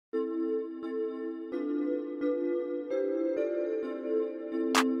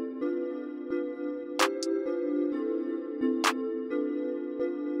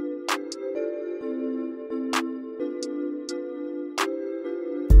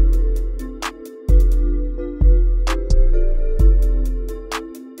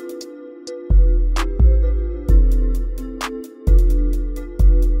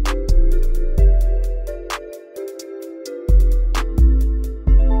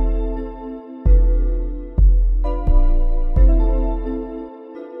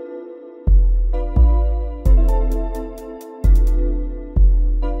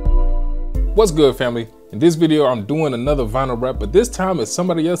What's good, family? In this video, I'm doing another vinyl wrap, but this time it's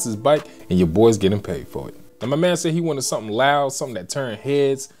somebody else's bike and your boy's getting paid for it. Now, my man said he wanted something loud, something that turned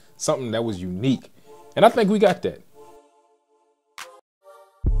heads, something that was unique. And I think we got that.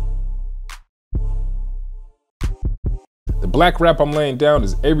 The black wrap I'm laying down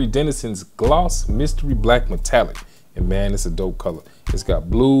is Avery Dennison's Gloss Mystery Black Metallic. And man, it's a dope color. It's got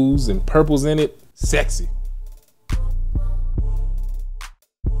blues and purples in it. Sexy.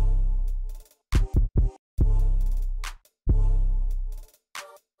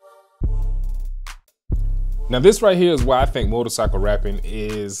 Now this right here is why I think motorcycle wrapping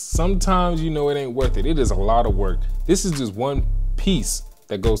is sometimes, it ain't worth it. It is a lot of work. This is just one piece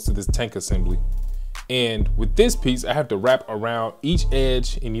that goes to this tank assembly. And with this piece, I have to wrap around each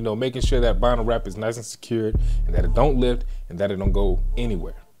edge and, making sure that vinyl wrap is nice and secured and that it don't lift and that it don't go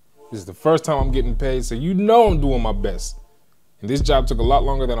anywhere. This is the first time I'm getting paid, so I'm doing my best. And this job took a lot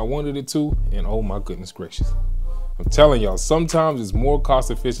longer than I wanted it to, and oh my goodness gracious. I'm telling y'all, sometimes it's more cost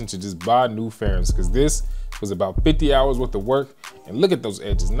efficient to just buy new fairings, because this was about 50 hours worth of work, and look at those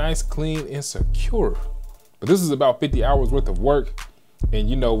edges, nice, clean, and secure. But this is about 50 hours worth of work, and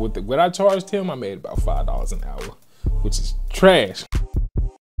with what I charged him, I made about $5 an hour, which is trash.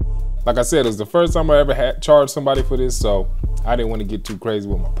 Like I said, it was the first time I ever had charged somebody for this, so I didn't want to get too crazy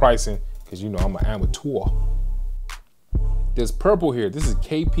with my pricing, because I'm an amateur. This purple here, this is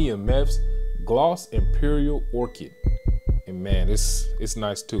KPMF's Gloss Imperial Orchid, and man, it's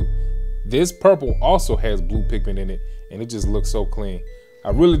nice too. This purple also has blue pigment in it, and it just looks so clean. I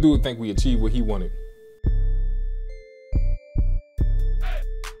really do think we achieved what he wanted.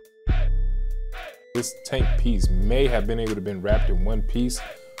 This tank piece may have been able to been wrapped in one piece,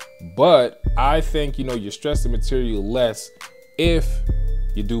 but I think, you stress the material less if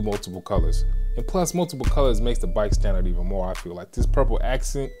you do multiple colors. And plus, multiple colors makes the bike stand out even more, I feel like. This purple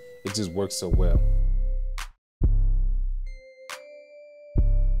accent, it just works so well.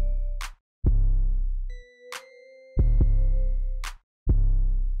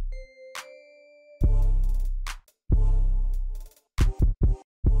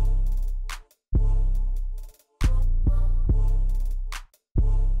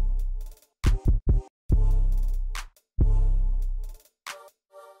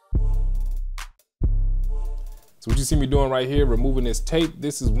 So what you see me doing right here, removing this tape,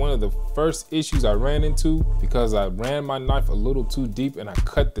 this is one of the first issues I ran into because I ran my knife a little too deep and I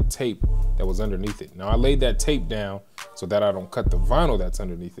cut the tape that was underneath it. Now I laid that tape down so that I don't cut the vinyl that's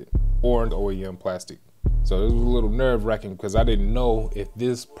underneath it, or an OEM plastic. So it was a little nerve wracking because I didn't know if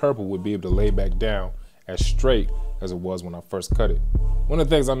this purple would be able to lay back down as straight as it was when I first cut it. One of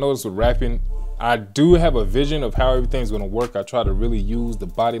the things I noticed with wrapping, I do have a vision of how everything's gonna work. I try to really use the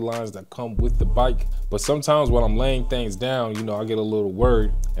body lines that come with the bike. But sometimes when I'm laying things down, I get a little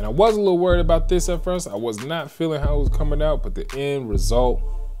worried. And I was a little worried about this at first. I was not feeling how it was coming out, but the end result,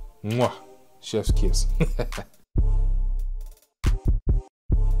 mwah, chef's kiss.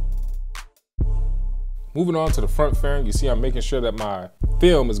 Moving on to the front fairing, you see I'm making sure that my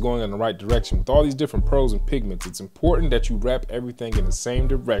film is going in the right direction. With all these different pros and pigments, it's important that you wrap everything in the same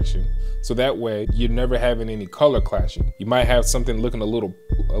direction, so that way you're never having any color clashing. You might have something looking a little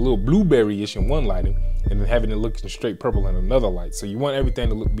blueberry-ish in one lighting, and then having it looking straight purple in another light. So you want everything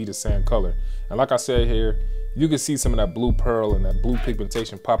to be the same color. And like I said here, you can see some of that blue pearl and that blue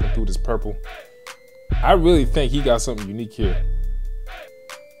pigmentation popping through this purple. I really think he got something unique here.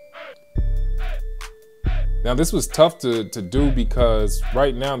 Now this was tough to do because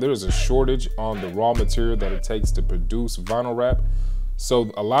right now there is a shortage on the raw material that it takes to produce vinyl wrap.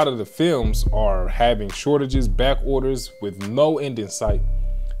 So a lot of the films are having shortages, back orders with no end in sight.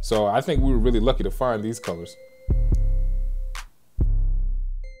 So I think we were really lucky to find these colors.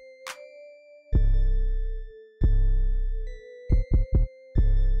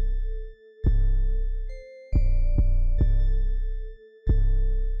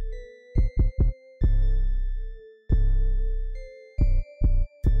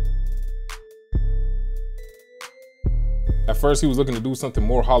 At first he was looking to do something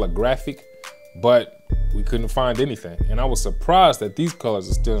more holographic, but we couldn't find anything. And I was surprised that these colors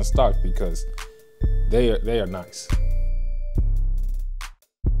are still in stock because they are nice.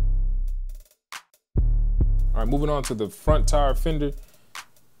 All right, moving on to the front tire fender.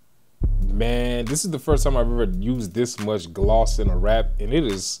 Man, this is the first time I've ever used this much gloss in a wrap, and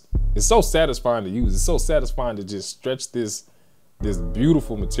it's so satisfying to use. It's so satisfying to just stretch this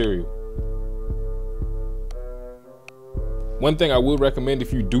beautiful material. One thing I would recommend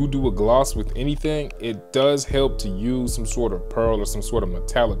if you do a gloss with anything, it does help to use some sort of pearl or some sort of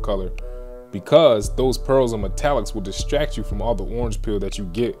metallic color, because those pearls and metallics will distract you from all the orange peel that you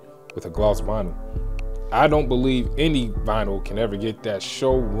get with a gloss vinyl. I don't believe any vinyl can ever get that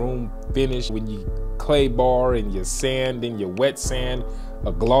showroom finish when you clay bar and your sand and your wet sand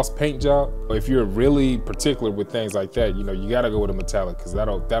a gloss paint job. Or if you're really particular with things like that, you know, you gotta go with a metallic, because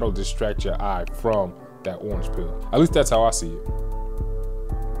that'll distract your eye from that orange peel. At least that's how I see it.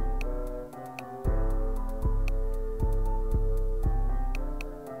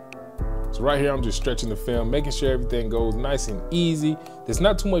 So right here, I'm just stretching the film, making sure everything goes nice and easy. There's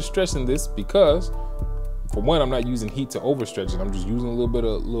not too much stress in this because, for one, I'm not using heat to overstretch it. I'm just using a little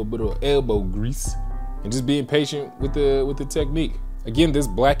bit of elbow grease and just being patient with the technique. Again, this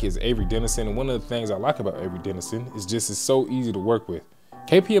black is Avery Dennison, and one of the things I like about Avery Dennison is just it's so easy to work with.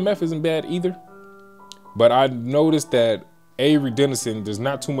 KPMF isn't bad either, but I noticed that Avery Dennison, there's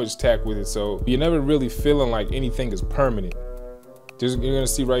not too much tack with it, so you're never really feeling like anything is permanent. You're gonna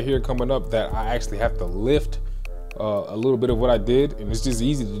see right here coming up that I actually have to lift a little bit of what I did, and it's just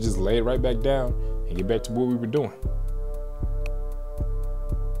easy to just lay it right back down and get back to what we were doing.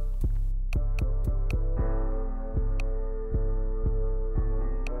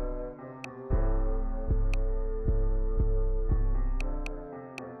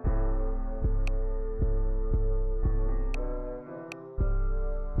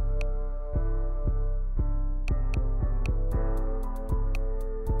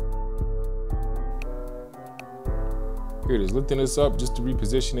 Here it is, lifting this up just to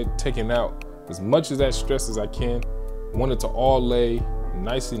reposition it, taking out as much of that stress as I can. I want it to all lay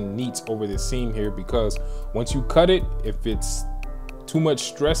nice and neat over the seam here, because once you cut it, if it's too much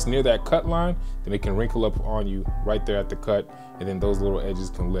stress near that cut line, then it can wrinkle up on you right there at the cut, and then those little edges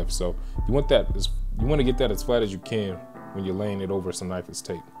can lift. So you want to get that as flat as you can when you're laying it over some knifeless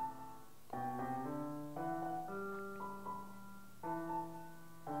tape.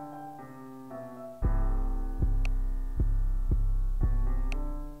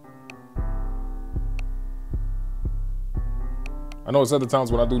 I know it's other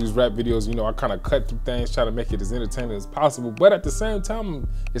times when I do these rap videos, you know, I kind of cut through things, try to make it as entertaining as possible. But at the same time,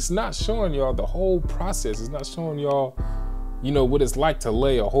 it's not showing y'all the whole process. It's not showing y'all, you know, what it's like to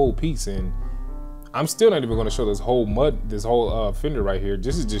lay a whole piece. And I'm still not even going to show this whole fender right here.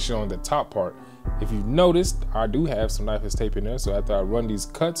 This is just showing the top part. If you've noticed, I do have some knifeless tape in there. So after I run these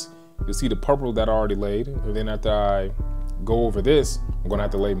cuts, you'll see the purple that I already laid. And then after I go over this, I'm going to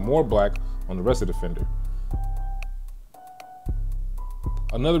have to lay more black on the rest of the fender.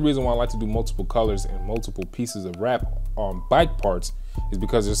 Another reason why I like to do multiple colors and multiple pieces of wrap on bike parts is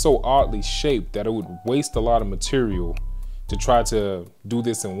because they're so oddly shaped that it would waste a lot of material to try to do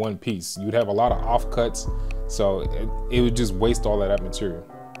this in one piece. You'd have a lot of offcuts, so it would just waste all of that material.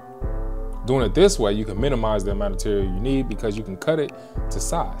 Doing it this way, you can minimize the amount of material you need because you can cut it to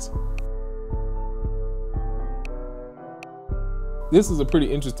size. This is a pretty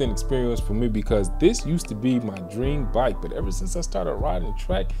interesting experience for me because this used to be my dream bike, but ever since I started riding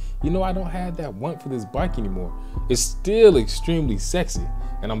track, you know, I don't have that want for this bike anymore. It's still extremely sexy,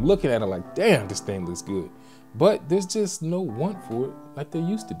 and I'm looking at it like, damn, this thing looks good. But there's just no want for it like there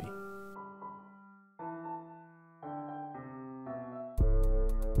used to be.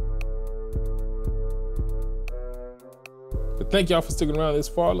 But thank y'all for sticking around this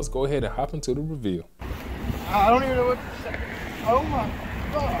far. Let's go ahead and hop into the reveal. I don't even know what to say. Oh my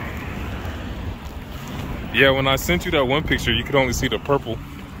God. Yeah, when I sent you that one picture, you could only see the purple.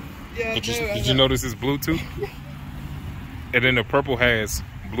 Yeah, did you notice it's blue too? And then the purple has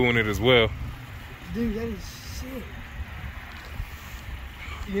blue in it as well. Dude, that is sick.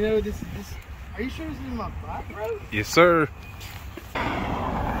 You know, this are you sure this is my bike, bro? Yes, sir. Dude,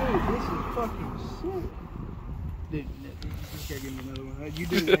 this is fucking sick. Dude, you just gotta give me another one. You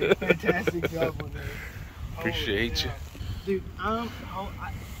did a fantastic job on that. Appreciate you. Dude, I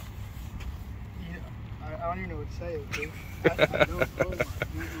don't even know what to say. Okay? I don't know.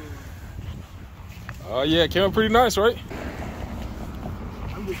 Oh yeah, it came out pretty nice, right?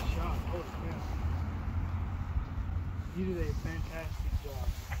 I'm just shocked. Holy cow. You did a fantastic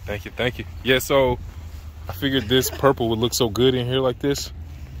job. Thank you. Yeah, so I figured this purple would look so good in here like this.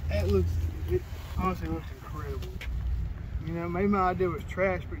 It honestly looks incredible. You know, maybe my idea was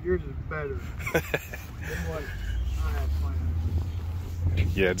trash, but yours is better.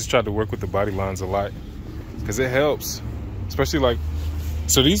 Yeah, I just tried to work with the body lines a lot because it helps, especially like,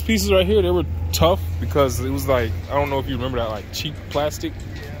 so these pieces right here, they were tough because it was like, I don't know if you remember that like cheap plastic.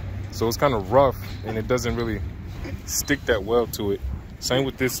 Yeah. So it's kind of rough and it doesn't really stick that well to it. Same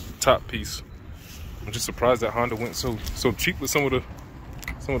with this top piece. I'm just surprised that Honda went so cheap with some of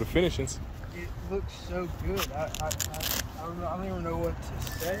the finishings. It looks so good. I don't even know what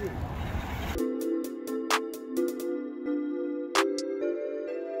to say.